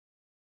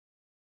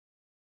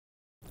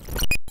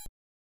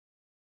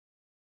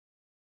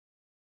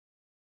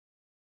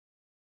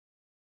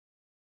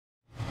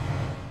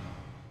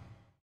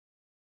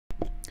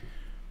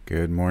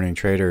Good morning,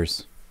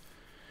 traders.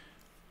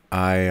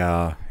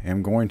 I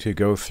am going to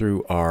go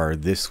through our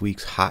this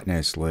week's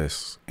hotness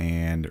list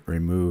and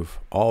remove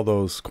all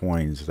those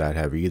coins that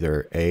have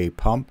either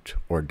pumped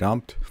or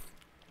dumped.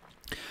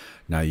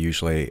 Now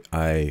usually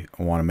I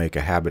want to make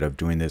a habit of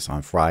doing this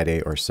on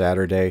Friday or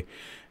Saturday,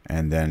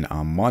 and then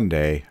on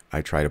Monday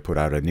I try to put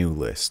out a new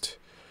list.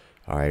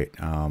 All right.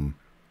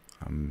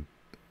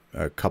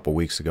 A couple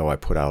weeks ago I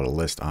put out a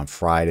list on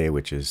Friday,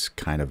 which is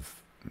kind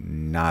of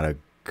not a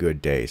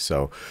good day.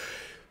 So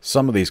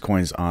some of these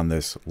coins on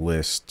this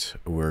list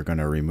we're going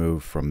to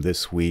remove from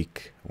this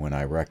week when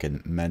I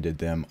recommended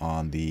them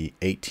on the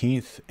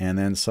 18th, and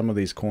then some of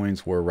these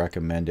coins were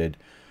recommended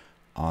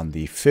on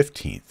the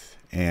 15th,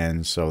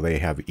 and so they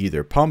have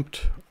either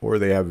pumped or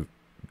they have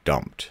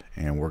dumped,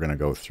 and we're going to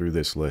go through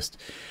this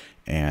list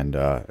and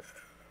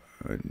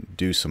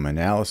do some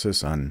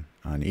analysis on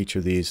each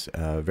of these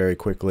very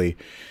quickly,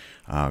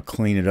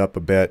 clean it up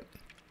a bit,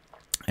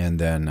 and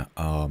then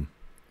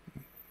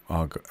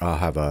I'll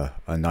have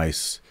a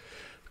nice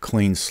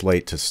clean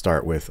slate to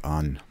start with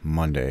on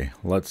Monday.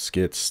 Let's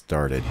get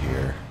started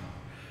here.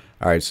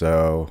 All right,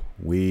 so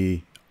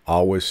we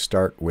always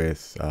start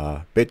with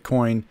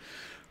Bitcoin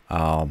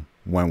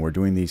when we're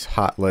doing these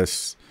hot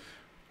lists.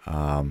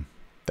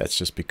 That's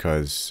just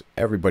because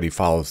everybody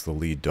follows the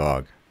lead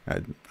dog.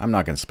 I'm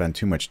not going to spend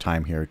too much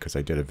time here because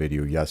I did a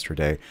video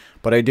yesterday,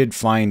 but I did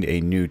find a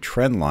new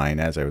trend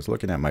line. As I was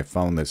looking at my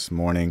phone this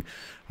morning,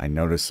 I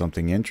noticed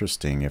something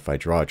interesting. If I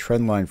draw a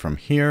trend line from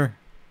here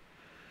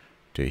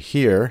to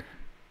here,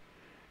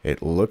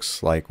 it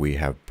looks like we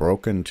have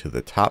broken to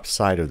the top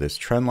side of this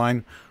trend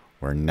line.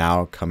 We're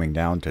now coming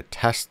down to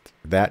test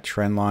that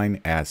trend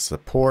line as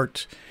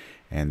support,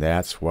 and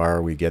that's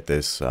where we get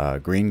this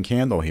green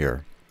candle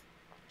here.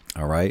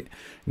 All right,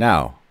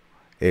 now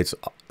it's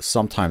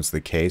sometimes the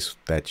case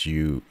that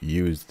you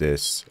use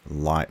this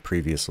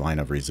previous line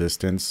of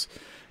resistance,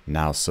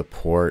 now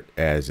support,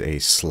 as a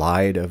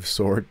slide of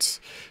sorts.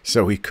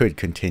 So we could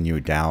continue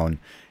down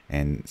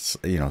and,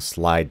 you know,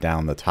 slide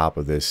down the top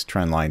of this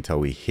trend line until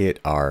we hit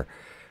our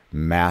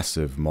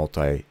massive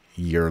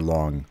multi-year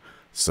long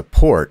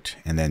support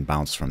and then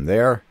bounce from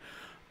there.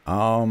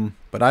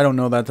 But I don't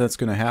know that that's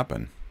going to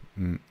happen.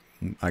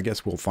 I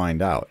guess we'll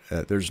find out.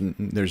 There's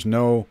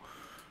no,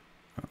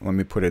 let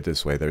me put it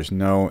this way, there's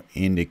no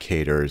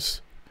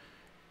indicators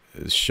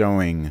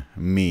showing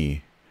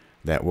me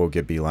that we'll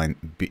get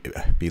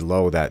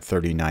below that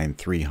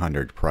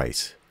 39,300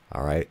 price.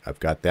 All right, I've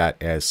got that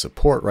as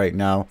support right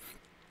now.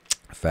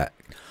 In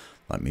fact,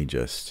 let me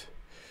just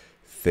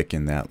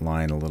thicken that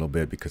line a little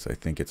bit because I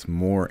think it's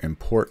more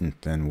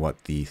important than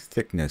what the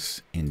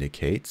thickness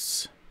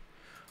indicates.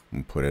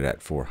 We'll put it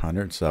at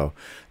 400. So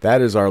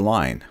that is our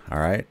line, all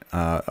right,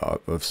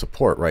 of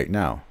support right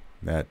now,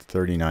 that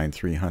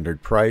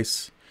 39,300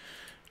 price.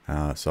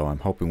 So I'm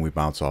hoping we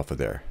bounce off of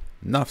there.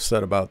 Enough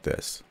said about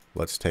this.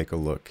 Let's take a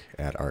look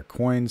at our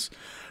coins.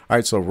 All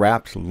right, so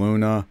wrapped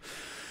Luna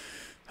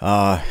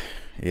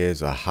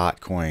is a hot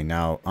coin.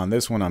 Now on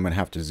this one I'm going to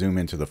have to zoom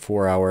into the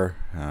 4-hour,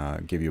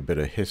 give you a bit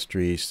of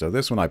history. So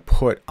this one I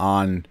put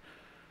on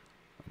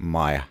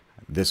my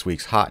this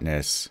week's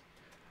hotness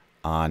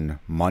on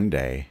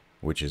Monday,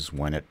 which is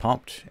when it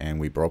pumped and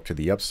we broke to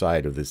the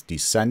upside of this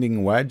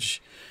descending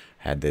wedge.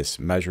 Had this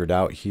measured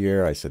out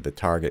here. I said the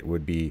target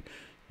would be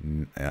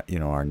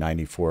our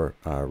 94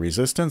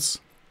 resistance,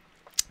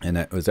 and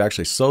it was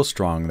actually so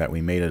strong that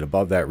we made it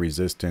above that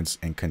resistance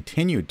and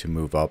continued to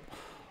move up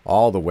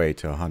all the way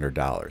to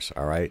 $100.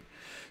 All right,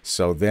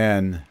 so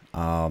then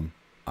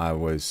I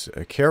was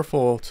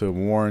careful to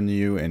warn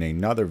you in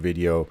another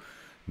video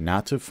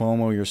not to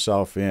FOMO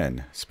yourself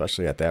in,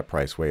 especially at that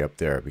price way up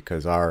there,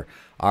 because our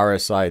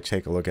RSI,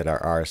 take a look at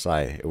our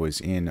RSI, it was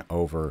in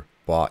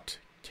overbought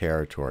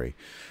territory.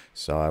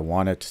 So I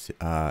wanted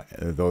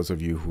those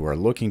of you who are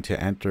looking to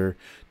enter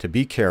to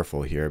be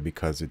careful here,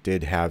 because it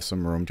did have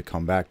some room to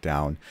come back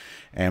down.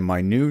 And my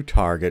new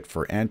target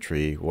for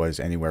entry was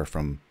anywhere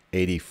from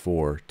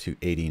 $84 to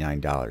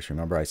 $89.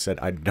 Remember, I said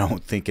I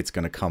don't think it's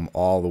going to come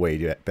all the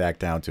way back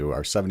down to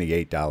our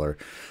 $78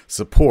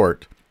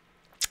 support,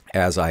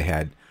 as I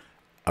had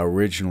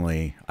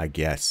originally, I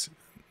guess,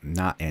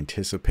 not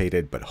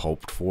anticipated but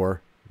hoped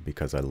for,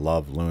 because I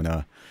love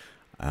Luna.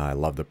 I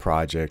love the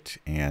project,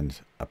 and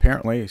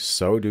apparently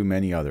so do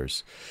many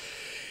others.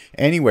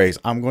 Anyways,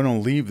 I'm going to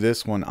leave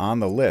this one on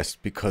the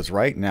list because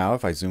right now,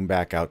 if I zoom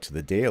back out to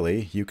the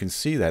daily, you can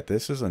see that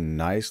this is a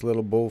nice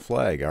little bull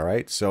flag. All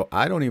right, so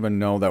I don't even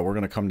know that we're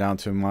going to come down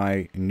to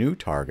my new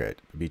target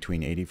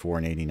between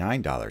 $84 and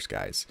 $89,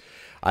 guys.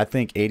 I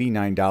think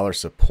 $89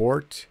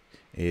 support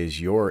is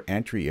your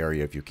entry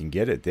area. If you can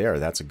get it there,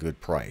 that's a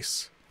good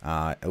price.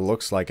 It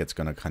looks like it's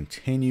going to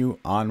continue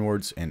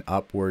onwards and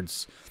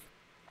upwards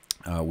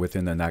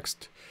within the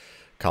next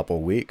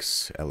couple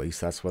weeks. At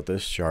least that's what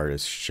this chart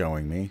is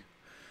showing me.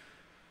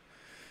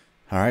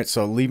 All right,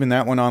 so leaving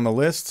that one on the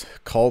list.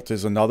 Cult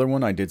is another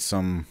one I did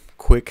some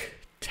quick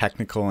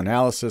technical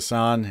analysis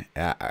on.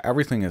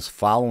 Everything is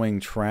following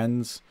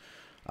trends.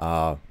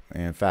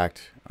 In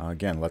fact,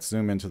 Again, let's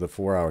zoom into the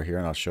 4 hour here,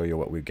 and I'll show you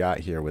what we've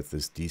got here with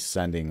this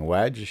descending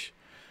wedge.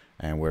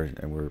 And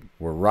we're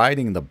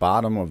riding the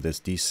bottom of this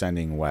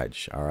descending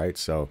wedge. All right,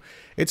 so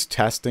it's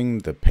testing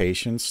the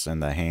patience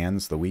and the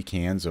hands, the weak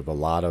hands of a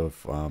lot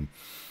of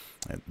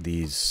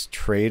these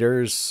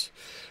traders.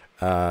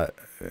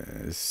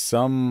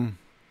 Some,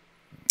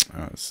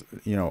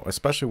 you know,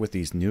 especially with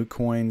these new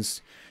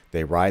coins,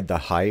 they ride the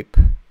hype,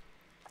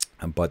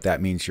 but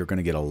that means you're going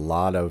to get a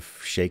lot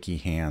of shaky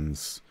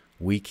hands,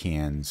 weak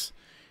hands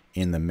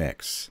in the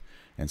mix.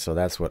 And so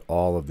that's what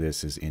all of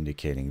this is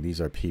indicating.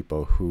 These are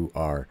people who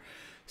are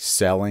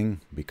selling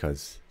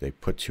because they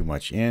put too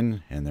much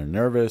in and they're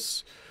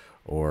nervous,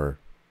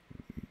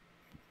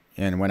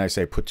 and when I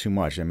say put too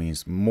much, that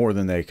means more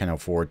than they can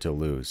afford to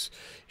lose.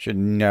 You should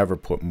never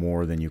put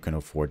more than you can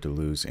afford to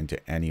lose into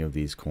any of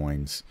these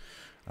coins.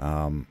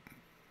 You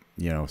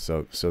know,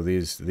 so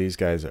these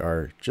guys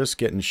are just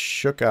getting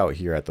shook out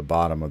here at the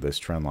bottom of this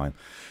trend line.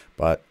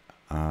 But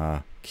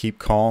keep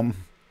calm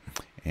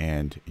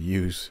and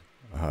use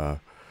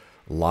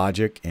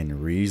logic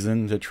and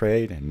reason to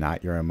trade, and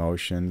not your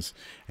emotions.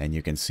 And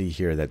you can see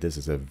here that this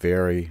is a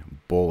very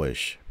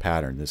bullish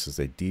pattern. This is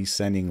a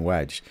descending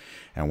wedge,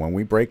 and when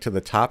we break to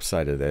the top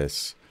side of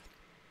this,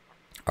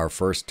 our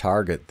first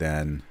target,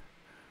 then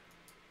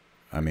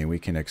I mean, we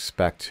can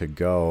expect to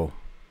go,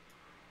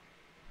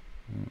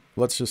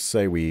 let's just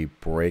say we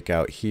break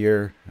out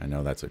here. I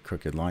know that's a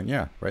crooked line.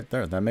 Yeah, right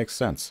there. That makes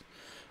sense.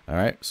 All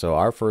right, so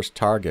our first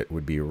target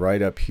would be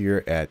right up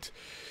here at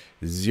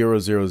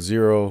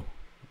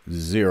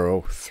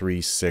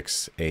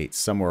 0.0368,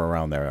 somewhere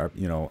around there.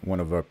 You know, one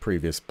of our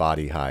previous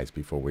body highs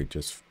before we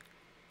just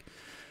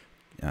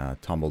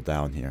tumbled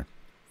down here.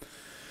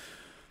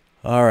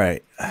 All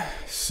right,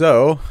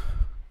 so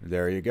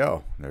there you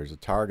go. There's a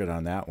target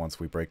on that once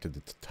we break to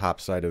the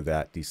top side of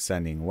that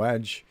descending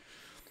wedge.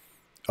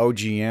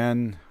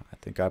 OGN, I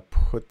think I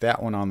put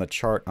that one on the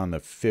chart on the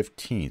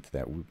 15th.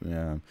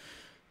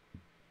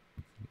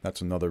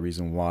 That's another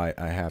reason why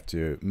I have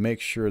to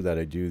make sure that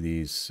I do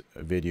these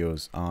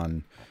videos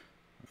on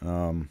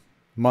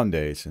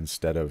Mondays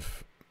instead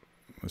of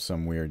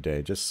some weird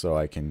day, just so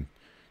I can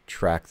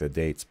track the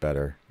dates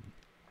better.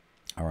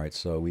 All right,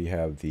 so we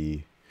have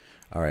the,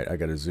 all right, I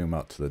got to zoom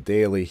out to the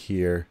daily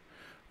here.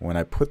 When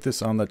I put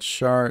this on the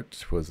chart,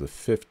 it was the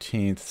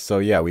 15th. So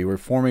yeah, we were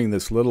forming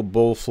this little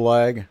bull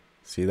flag.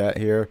 See that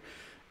here?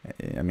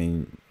 I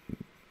mean,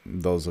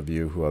 those of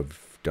you who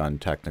have done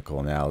technical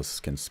analysis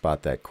can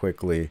spot that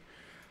quickly.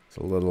 It's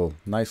a little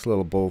nice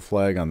little bull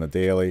flag on the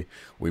daily.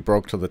 We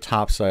broke to the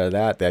top side of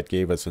that. That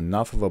gave us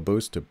enough of a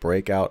boost to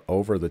break out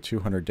over the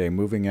 200-day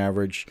moving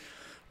average.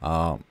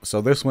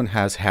 So this one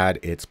has had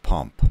its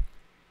pump.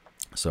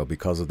 So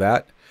because of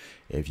that,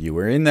 if you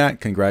were in that,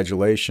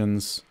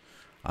 congratulations.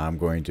 I'm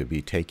going to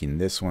be taking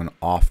this one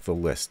off the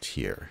list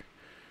here.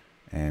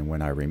 And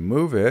when I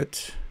remove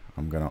it,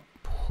 I'm going to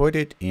put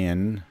it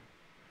in,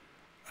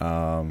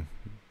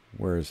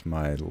 where's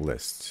my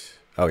list?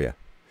 Oh yeah,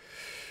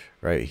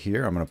 right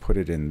here. I'm going to put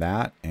it in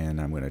that,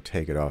 and I'm going to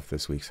take it off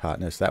this week's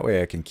hotness. That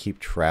way I can keep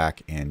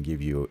track and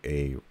give you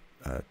a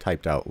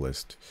typed out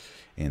list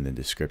in the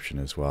description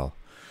as well.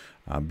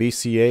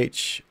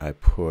 BCH, I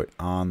put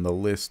on the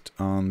list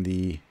on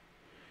the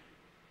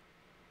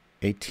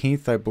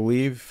 18th, I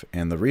believe,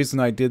 and the reason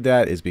I did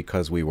that is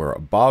because we were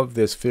above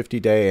this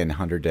 50-day and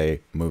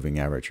 100-day moving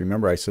average.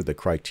 Remember, I said the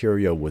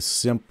criteria was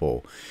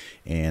simple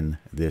in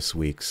this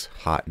week's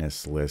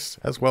hotness list,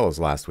 as well as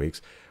last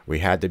week's. We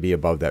had to be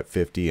above that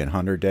 50 and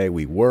 100-day.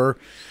 We were,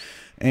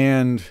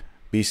 and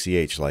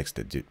BCH likes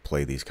to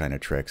play these kind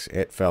of tricks.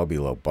 It fell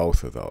below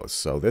both of those,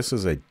 so this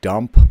is a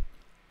dump,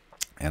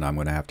 and I'm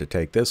going to have to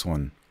take this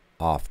one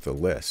off the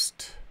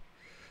list.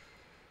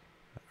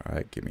 All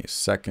right, give me a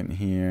second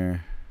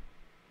here.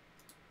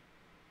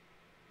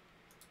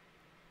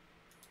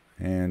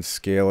 And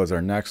scale is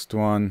our next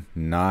one.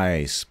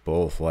 Nice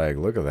bull flag.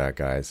 Look at that,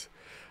 guys.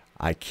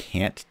 I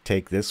can't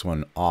take this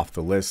one off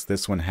the list.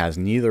 This one has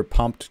neither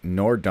pumped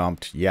nor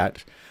dumped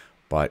yet,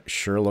 but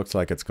sure looks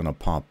like it's going to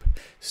pump.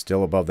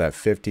 Still above that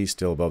 50,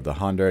 still above the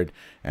 100.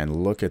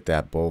 And look at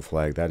that bull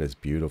flag. That is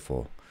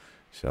beautiful.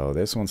 So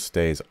this one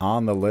stays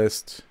on the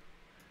list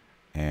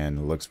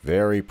and looks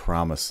very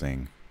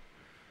promising.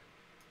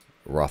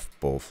 Rough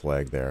bull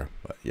flag there,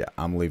 but yeah,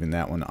 I'm leaving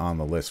that one on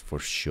the list for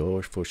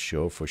sure, for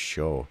sure, for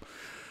sure.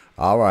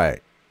 All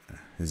right,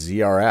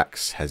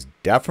 ZRX has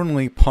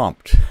definitely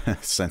pumped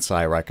since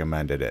I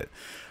recommended it.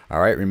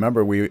 All right,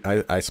 remember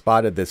I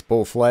spotted this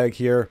bull flag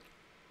here.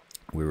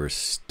 We were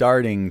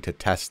starting to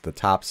test the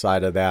top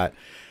side of that,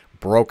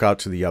 broke out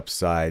to the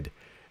upside.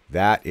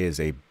 That is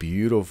a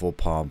beautiful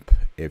pump.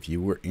 If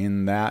you were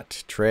in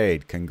that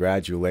trade,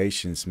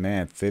 congratulations,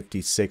 man.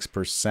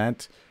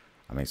 56%.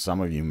 I mean, some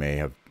of you may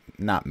have,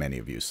 not many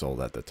of you sold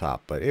at the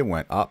top, but it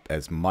went up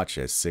as much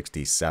as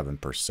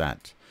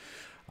 67%.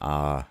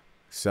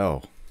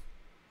 So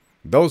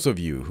those of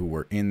you who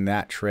were in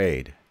that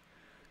trade,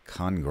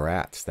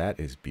 congrats. That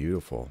is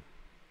beautiful.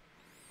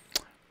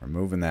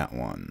 Removing that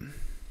one.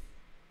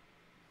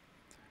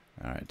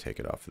 All right, take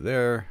it off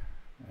there.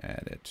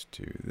 Add it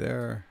to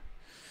there.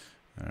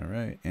 All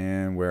right,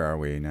 and where are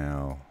we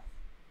now?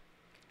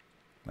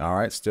 All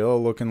right,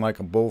 still looking like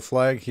a bull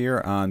flag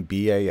here on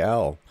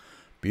BAL.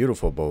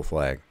 Beautiful bull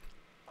flag.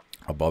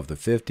 Above the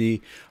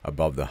 50,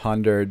 above the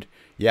 100.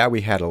 Yeah,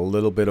 we had a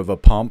little bit of a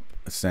pump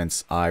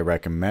since I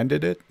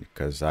recommended it,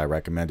 because I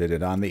recommended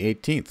it on the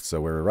 18th.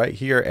 So we're right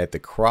here at the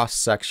cross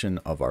section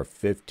of our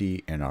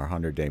 50 and our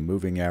 100-day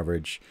moving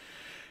average.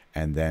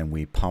 And then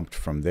we pumped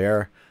from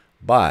there.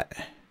 But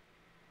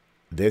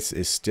this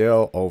is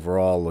still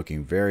overall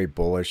looking very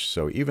bullish.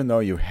 So even though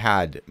you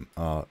had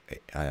a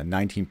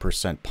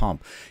 19%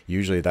 pump,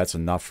 usually that's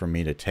enough for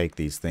me to take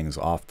these things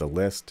off the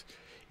list.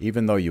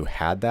 Even though you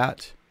had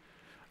that,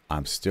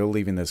 I'm still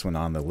leaving this one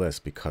on the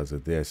list because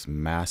of this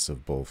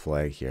massive bull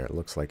flag here. It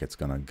looks like it's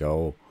going to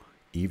go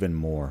even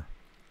more.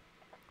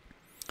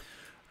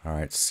 All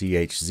right,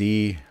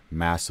 CHZ,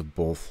 massive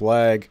bull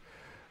flag.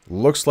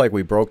 Looks like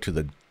we broke to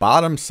the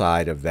bottom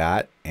side of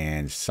that,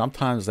 and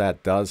sometimes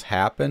that does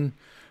happen.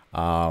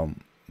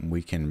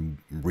 We can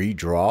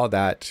redraw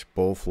that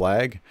bull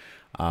flag,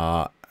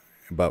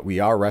 but we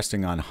are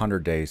resting on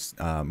 100 days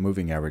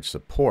moving average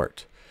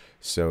support.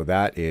 So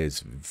that is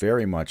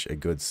very much a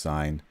good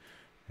sign.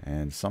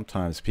 And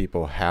sometimes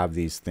people have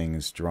these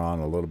things drawn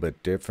a little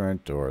bit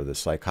different, or the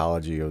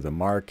psychology of the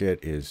market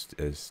is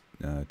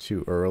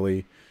too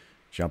early,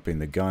 jumping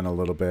the gun a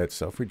little bit.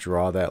 So if we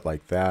draw that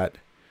like that,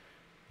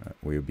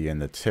 we would be in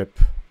the tip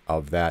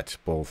of that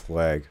bull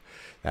flag.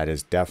 That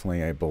is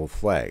definitely a bull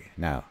flag.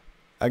 Now,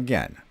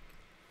 again,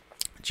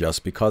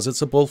 just because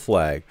it's a bull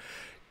flag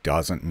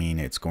doesn't mean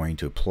it's going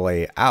to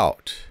play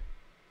out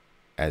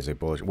as a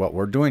bullish. What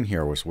we're doing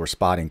here was we're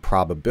spotting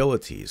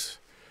probabilities,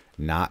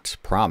 not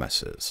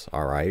promises.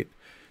 All right.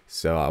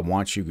 So I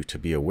want you to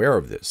be aware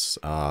of this.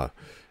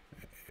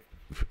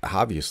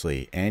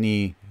 Obviously,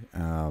 any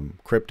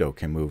crypto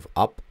can move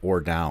up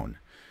or down.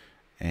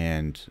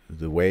 And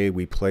the way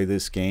we play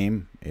this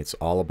game, it's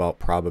all about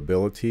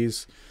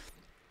probabilities.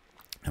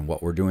 And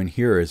what we're doing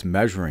here is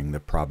measuring the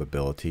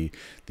probability.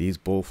 These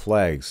bull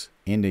flags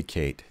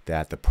indicate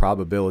that the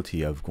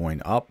probability of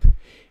going up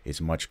is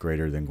much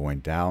greater than going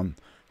down.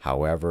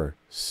 However,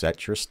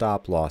 set your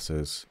stop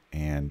losses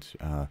and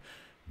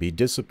be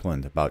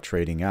disciplined about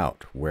trading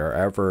out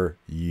wherever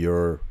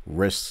your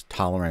risk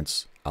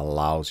tolerance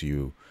allows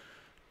you,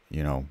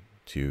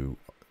 to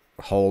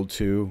hold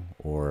to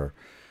or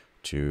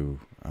to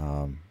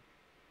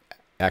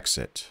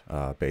exit.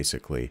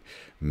 Basically,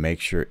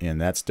 make sure,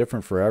 and that's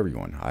different for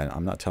everyone.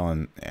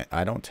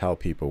 I don't tell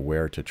people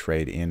where to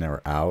trade in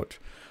or out.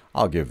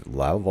 I'll give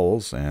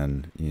levels,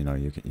 and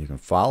you can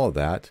follow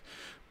that.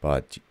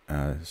 But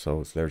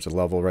so there's a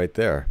level right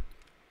there.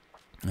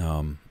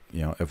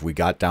 If we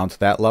got down to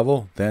that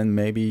level, then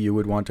maybe you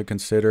would want to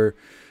consider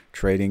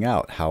trading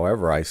out.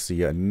 However, I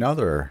see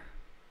another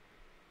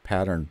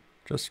pattern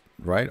just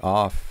right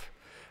off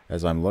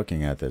as I'm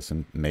looking at this,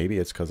 and maybe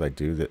it's because I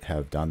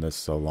have done this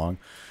so long,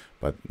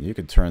 but you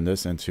could turn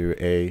this into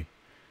a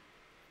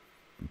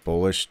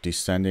bullish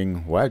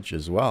descending wedge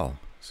as well.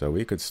 So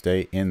we could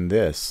stay in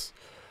this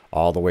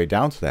all the way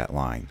down to that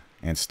line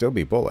and still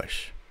be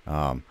bullish.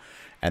 And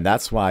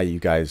that's why you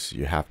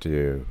have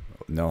to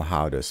know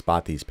how to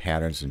spot these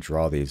patterns and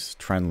draw these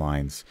trend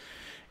lines,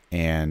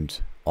 and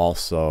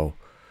also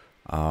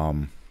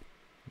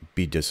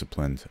be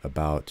disciplined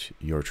about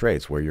your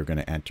trades, where you're going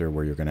to enter,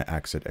 where you're going to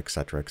exit,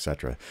 etc.,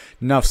 etc.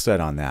 Enough said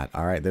on that.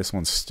 All right, this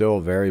one's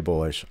still very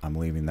bullish. I'm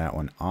leaving that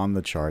one on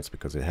the charts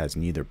because it has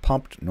neither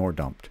pumped nor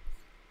dumped.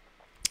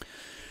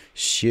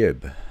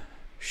 SHIB,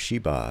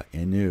 Shiba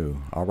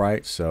Inu. All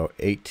right, so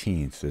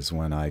 18th is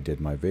when I did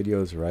my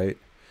videos, right?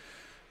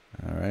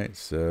 All right,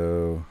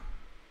 so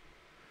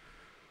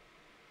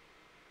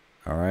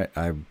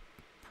I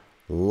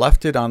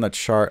left it on the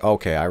chart.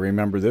 Okay, I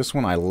remember this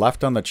one I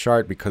left on the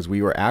chart because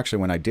we were actually,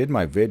 when I did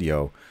my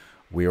video,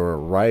 we were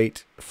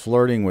right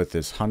flirting with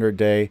this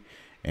 100-day,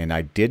 and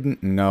I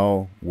didn't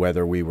know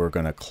whether we were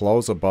going to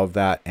close above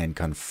that and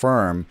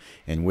confirm,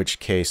 in which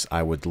case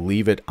I would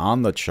leave it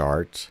on the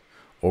chart,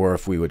 or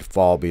if we would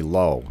fall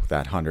below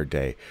that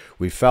 100-day.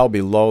 We fell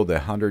below the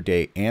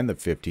 100-day and the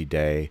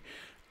 50-day.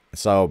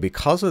 So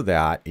because of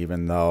that,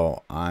 even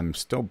though I'm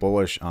still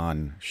bullish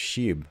on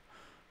Shiba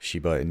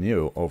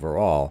Inu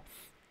overall,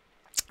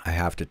 I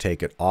have to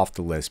take it off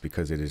the list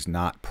because it is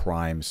not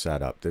prime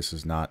setup. This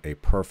is not a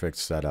perfect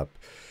setup.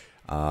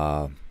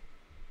 I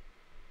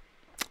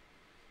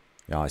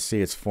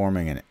see it's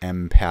forming an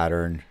M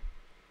pattern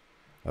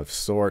of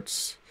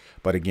sorts,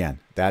 but again,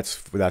 that's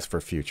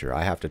for future.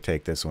 I have to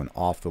take this one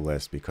off the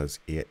list because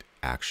it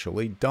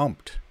actually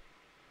dumped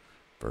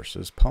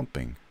versus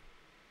pumping.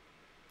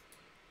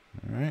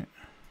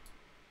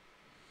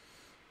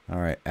 All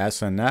right,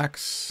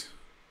 SNX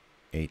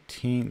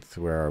 18th.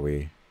 Where are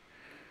we?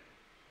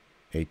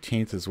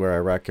 18th is where I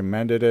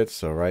recommended it.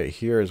 So right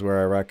here is where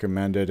I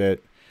recommended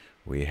it.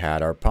 We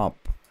had our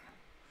pump.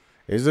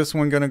 Is this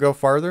one going to go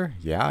farther?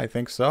 Yeah, I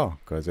think so,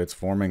 because it's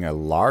forming a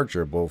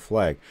larger bull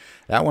flag.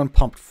 That one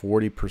pumped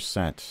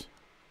 40%.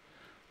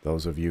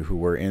 Those of you who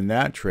were in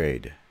that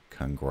trade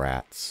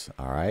Congrats.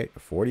 All right,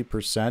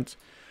 40%.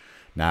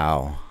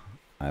 Now,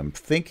 I'm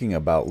thinking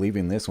about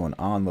leaving this one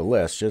on the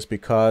list just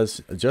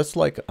because, just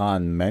like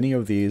on many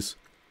of these,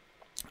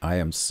 I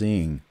am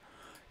seeing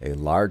a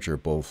larger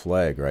bull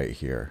flag right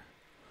here.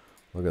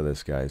 Look at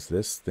this, guys.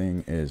 This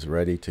thing is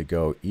ready to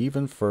go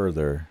even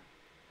further.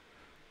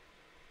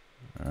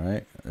 All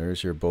right,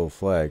 there's your bull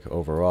flag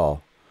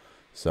overall.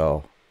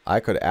 So I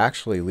could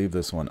actually leave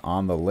this one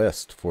on the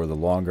list for the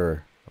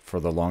longer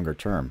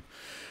term,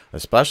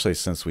 especially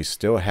since we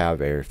still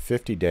have a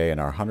 50-day and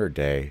our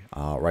 100-day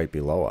right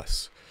below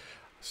us.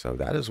 So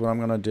that is what I'm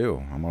going to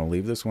do. I'm going to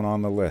leave this one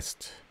on the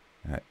list.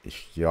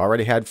 You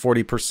already had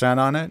 40%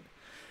 on it,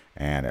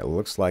 and it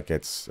looks like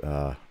it's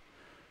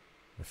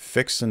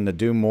fixing to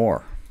do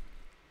more.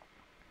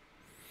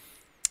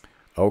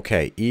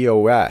 Okay,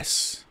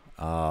 EOS,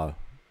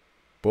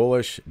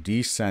 bullish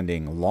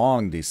descending,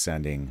 long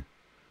descending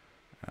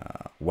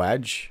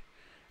wedge,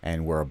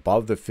 and we're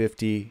above the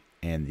 50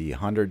 and the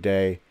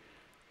 100-day.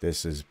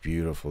 This is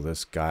beautiful.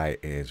 This guy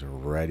is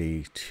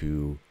ready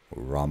to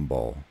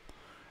rumble,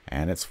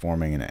 and it's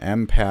forming an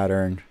M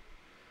pattern.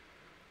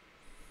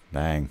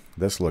 Dang,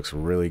 this looks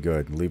really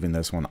good. Leaving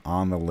this one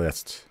on the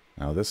list.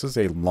 Now, this is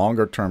a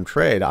longer term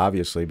trade,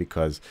 obviously,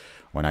 because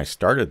when I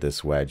started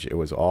this wedge, it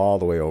was all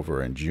the way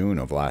over in June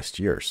of last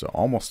year. So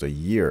almost a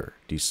year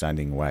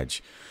descending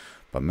wedge.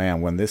 But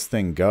man, when this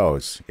thing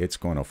goes, it's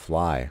going to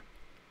fly.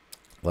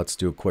 Let's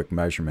do a quick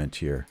measurement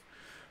here.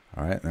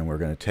 All right, then we're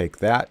going to take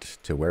that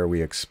to where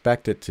we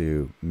expect it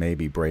to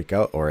maybe break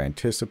out or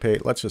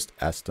anticipate. Let's just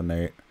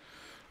estimate.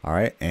 All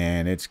right,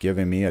 and it's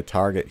giving me a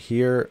target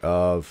here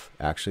of,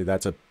 actually,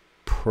 that's a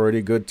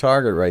pretty good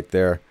target right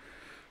there.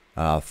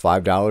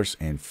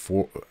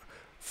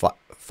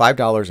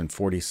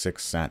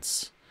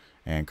 $5.46,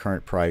 and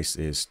current price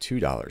is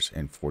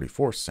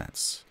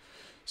 $2.44.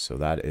 So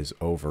that is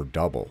over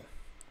double.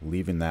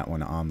 Leaving that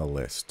one on the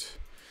list.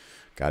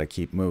 Got to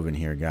keep moving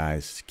here,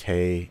 guys.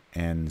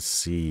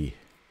 KNC.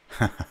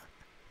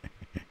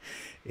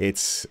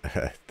 It's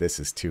this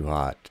is too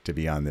hot to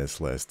be on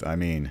this list. I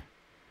mean,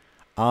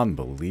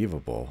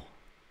 unbelievable.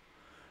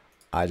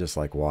 I just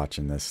like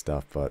watching this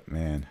stuff, but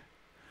man,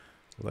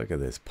 look at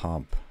this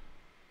pump.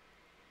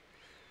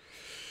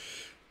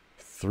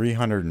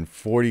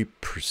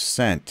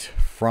 340%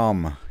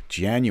 from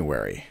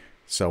January.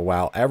 So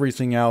while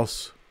everything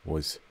else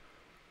was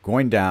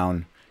going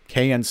down,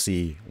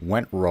 KNC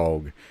went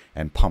rogue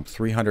and pumped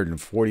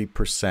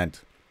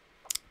 340%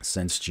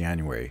 since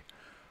January.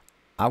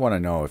 I want to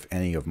know if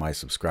any of my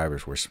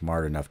subscribers were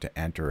smart enough to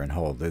enter and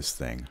hold this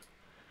thing.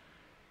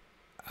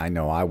 I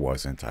know I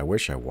wasn't. I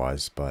wish I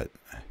was, but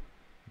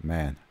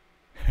man.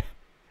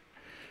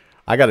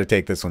 I got to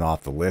take this one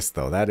off the list,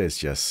 though. That is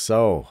just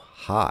so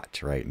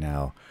hot right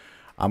now.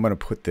 I'm going to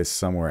put this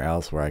somewhere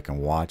else where I can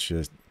watch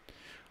it.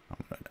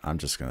 I'm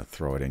just going to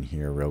throw it in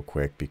here real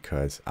quick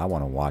because I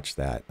want to watch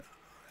that.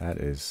 That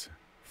is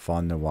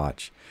fun to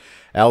watch.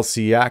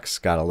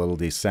 LCX got a little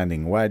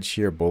descending wedge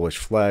here, bullish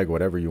flag,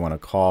 whatever you want to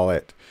call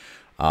it.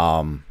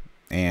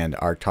 And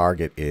our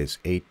target is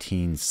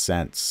 18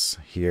 cents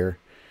here.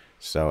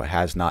 So it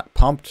has not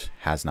pumped,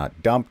 has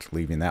not dumped,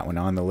 leaving that one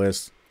on the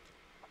list.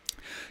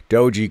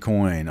 DOGE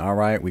coin. All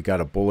right, we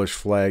got a bullish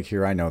flag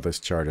here. I know this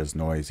chart is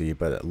noisy,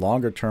 but a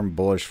longer term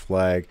bullish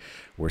flag.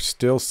 We're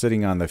still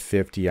sitting on the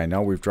 50. I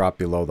know we've dropped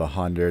below the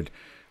 100.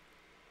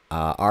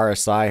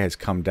 RSI has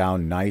come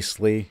down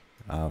nicely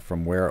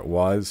from where it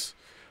was.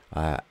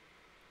 I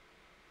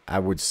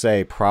would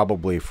say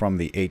probably from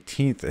the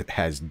 18th it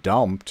has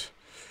dumped,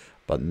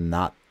 but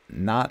not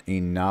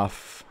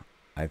enough,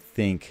 I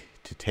think,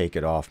 to take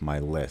it off my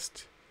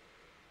list.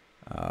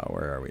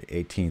 Where are we?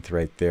 18th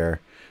right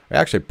there. I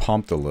actually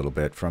pumped a little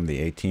bit from the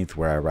 18th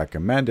where I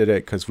recommended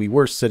it because we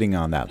were sitting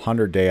on that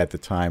 100-day at the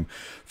time.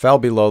 Fell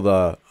below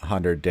the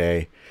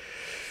 100-day.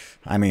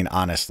 I mean,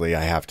 honestly,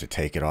 I have to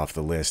take it off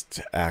the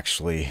list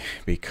actually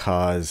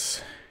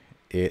because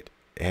it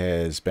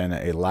has been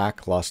a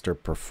lackluster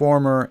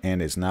performer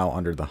and is now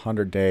under the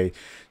 100-day.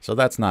 So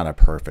that's not a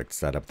perfect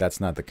setup. That's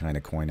not the kind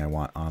of coin I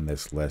want on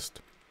this list.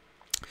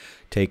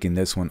 Taking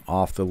this one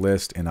off the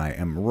list, and I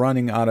am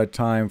running out of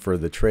time for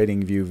the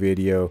trading view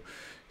video,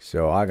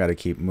 so I got to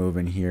keep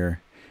moving here.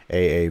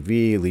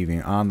 AAVE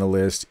leaving on the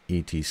list.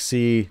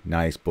 ETC,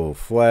 nice bull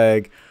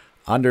flag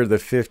under the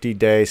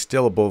 50-day,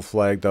 still a bull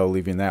flag though,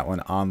 leaving that one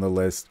on the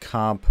list.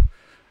 Comp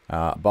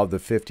above the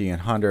 50 and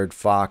 100.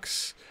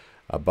 Fox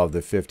above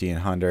the 50 and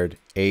 100.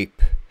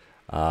 Ape,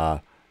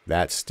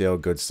 that's still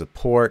good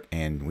support,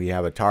 and we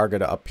have a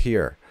target up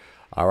here.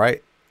 All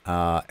right,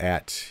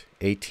 at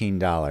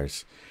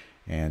 $18.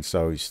 And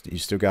so you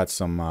still got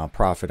some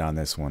profit on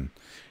this one.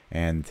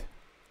 And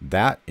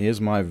that is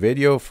my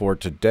video for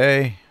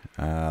today.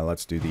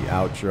 Let's do the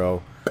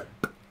outro.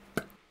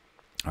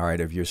 All right,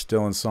 if you're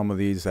still in some of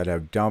these that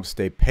have dumped,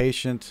 stay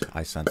patient.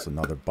 I sense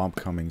another bump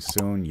coming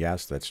soon.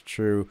 Yes, that's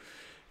true.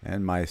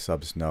 And my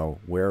subs know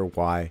where,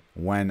 why,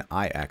 when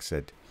I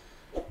exit.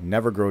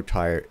 Never grow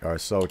tired or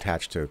so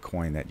attached to a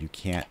coin that you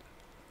can't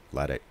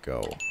let it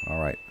go.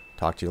 All right,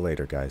 talk to you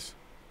later, guys.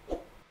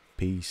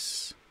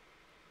 Peace.